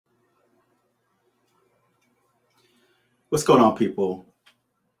What's going on, people?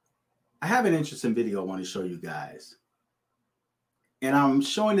 I have an interesting video I want to show you guys. And I'm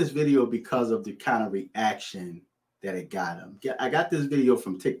showing this video because of the kind of reaction that it got. I got this video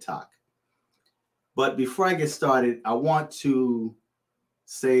from TikTok. But before I get started, I want to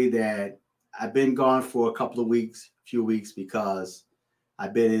say that I've been gone for a few weeks, because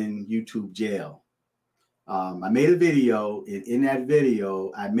I've been in YouTube jail. I made a video, and in that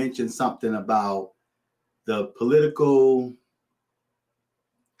video, I mentioned something about the political,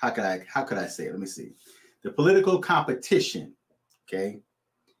 how could I say it? Let me see. The political competition, okay?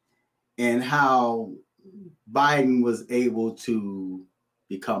 And how Biden was able to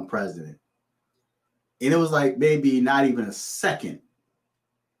become president. And it was like maybe not even a second.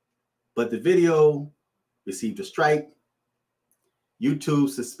 But the video received a strike.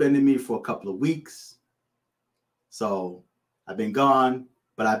 YouTube suspended me for a couple of weeks. So I've been gone,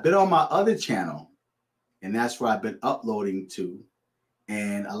 but I've been on my other channel, and that's where I've been uploading to.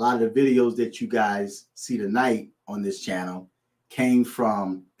 And a lot of the videos that you guys see tonight on this channel came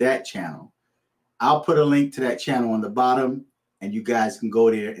from that channel. I'll put a link to that channel on the bottom, and you guys can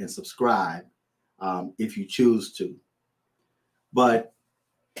go there and subscribe if you choose to. But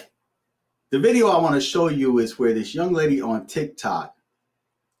the video I want to show you is where this young lady on TikTok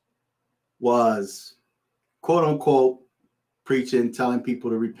was, quote unquote, preaching, telling people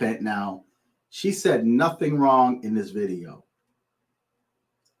to repent. Now, she said nothing wrong in this video.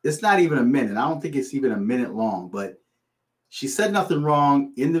 It's not even a minute. I don't think it's even a minute long, but she said nothing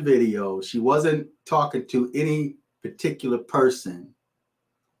wrong in the video. She wasn't talking to any particular person,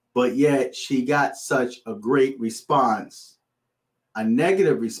 but yet she got such a great response, a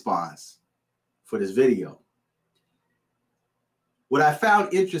negative response for this video. What I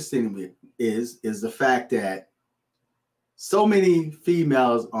found interesting is the fact that so many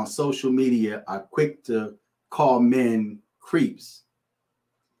females on social media are quick to call men creeps.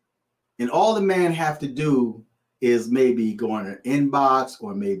 And all the men have to do is maybe go in her inbox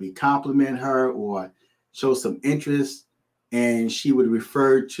or maybe compliment her or show some interest, and she would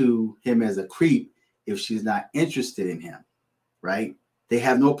refer to him as a creep if she's not interested in him, right? They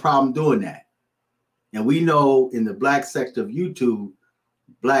have no problem doing that. And we know in the black sector of YouTube,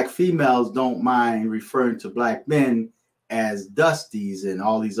 black females don't mind referring to black men as Dusties and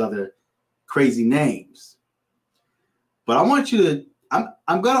all these other crazy names. But I want you to,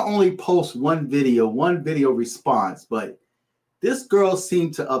 I'm going to only post one video response, but this girl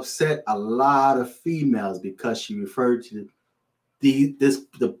seemed to upset a lot of females because she referred to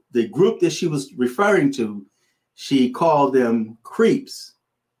the group that she was referring to. She called them creeps.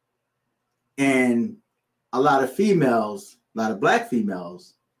 And a lot of females, a lot of black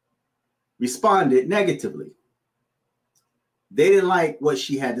females, responded negatively. They didn't like what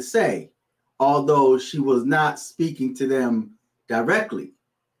she had to say, although she was not speaking to them directly.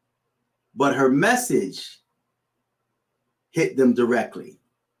 But her message hit them directly.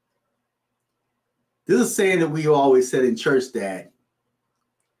 This is saying that we always said in church, that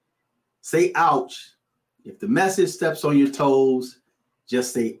say ouch. If the message steps on your toes,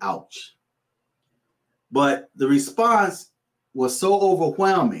 just say ouch. But the response was so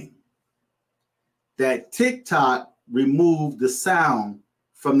overwhelming that TikTok removed the sound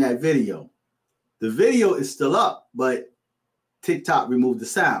from that video. The video is still up, but TikTok removed the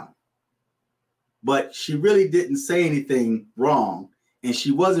sound. But she really didn't say anything wrong, and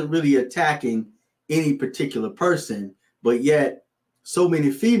she wasn't really attacking any particular person, but yet so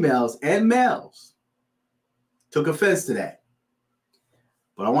many females and males took offense to that.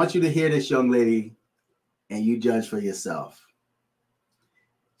 But I want you to hear this young lady, and you judge for yourself.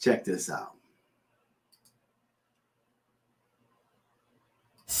 Check this out.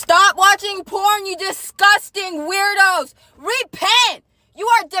 Stop watching porn, you disgusting weirdos! Repent! You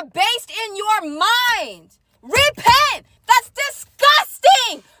are debased in your mind! Repent! That's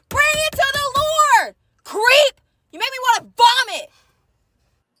disgusting! Bring it to the Lord! Creep! You make me want to vomit!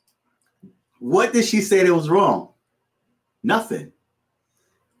 What did she say that was wrong? Nothing.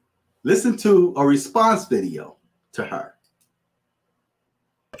 Listen to a response video to her.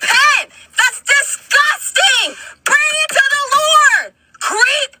 Repent! That's disgusting! Bring it to the Lord!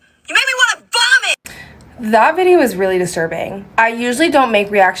 Creep! You make me want to vomit! That video is really disturbing. I usually don't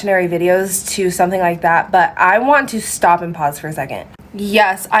make reactionary videos to something like that, but I want to stop and pause for a second.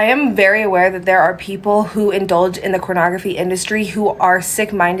 Yes, I am very aware that there are people who indulge in the pornography industry who are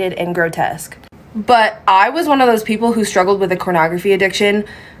sick-minded and grotesque. But I was one of those people who struggled with a pornography addiction,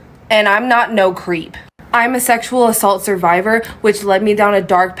 and I'm not no creep. I'm a sexual assault survivor, which led me down a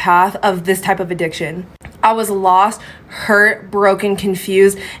dark path of this type of addiction. I was lost, hurt, broken,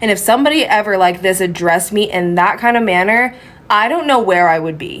 confused, and if somebody ever like this addressed me in that kind of manner, I don't know where I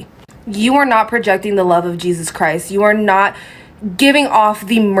would be. You are not projecting the love of Jesus Christ. You are not giving off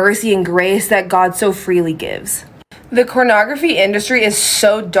the mercy and grace that God so freely gives. The pornography industry is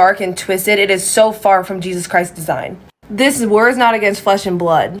so dark and twisted. It is so far from Jesus Christ's design. This war is not against flesh and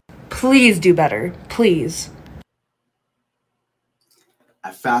blood. Please do better. Please.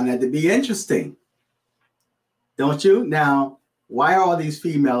 I found that to be interesting. Don't you? Now, why are all these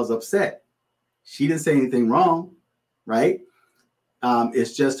females upset? She didn't say anything wrong, right?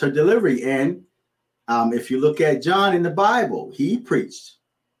 It's just her delivery. And if you look at John in the Bible, he preached,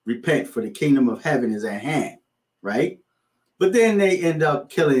 repent for the kingdom of heaven is at hand, right? But then they end up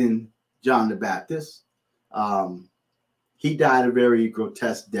killing John the Baptist. He died a very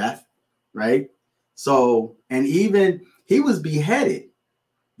grotesque death, right? So, and even he was beheaded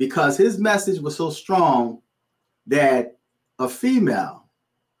because his message was so strong that a female,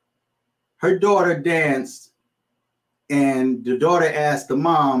 her daughter danced, and the daughter asked the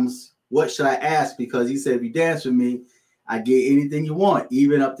moms, what should I ask? Because he said, if you dance with me, I get anything you want,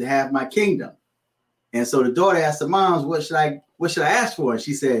 even up to half my kingdom. And so the daughter asked the moms, what should I ask for? And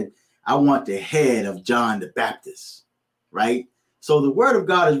she said, I want the head of John the Baptist, right? So the word of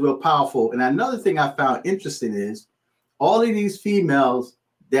God is real powerful. And another thing I found interesting is all of these females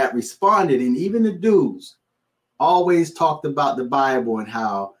that responded, and even the dudes, always talked about the Bible and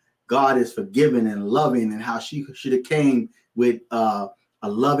how God is forgiving and loving, and how she should have came with a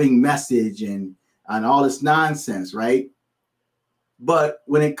loving message and all this nonsense, right? But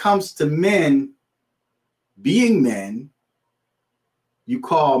when it comes to men being men, you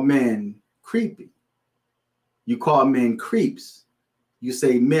call men creepy. You call men creeps. You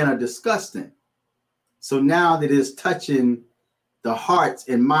say men are disgusting. So now that it's touching the hearts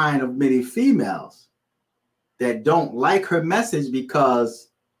and mind of many females that don't like her message because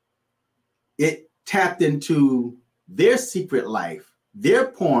it tapped into their secret life, their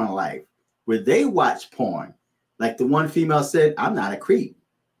porn life, where they watch porn. Like the one female said, I'm not a creep.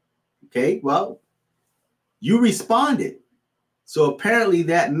 Okay, well, you responded. So apparently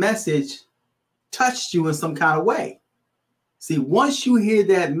that message touched you in some kind of way. See, once you hear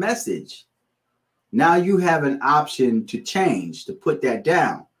that message, now you have an option to change, to put that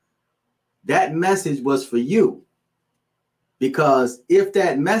down. That message was for you. Because if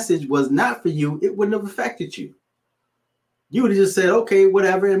that message was not for you, it wouldn't have affected you. You would have just said, okay,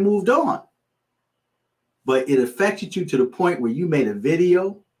 whatever, and moved on. But it affected you to the point where you made a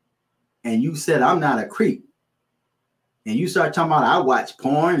video and you said, I'm not a creep. And you start talking about, I watch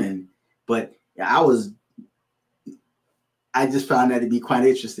porn, but I just found that to be quite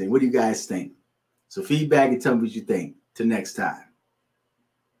interesting. What do you guys think? So feedback and tell me what you think. Till next time.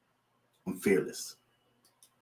 I'm fearless.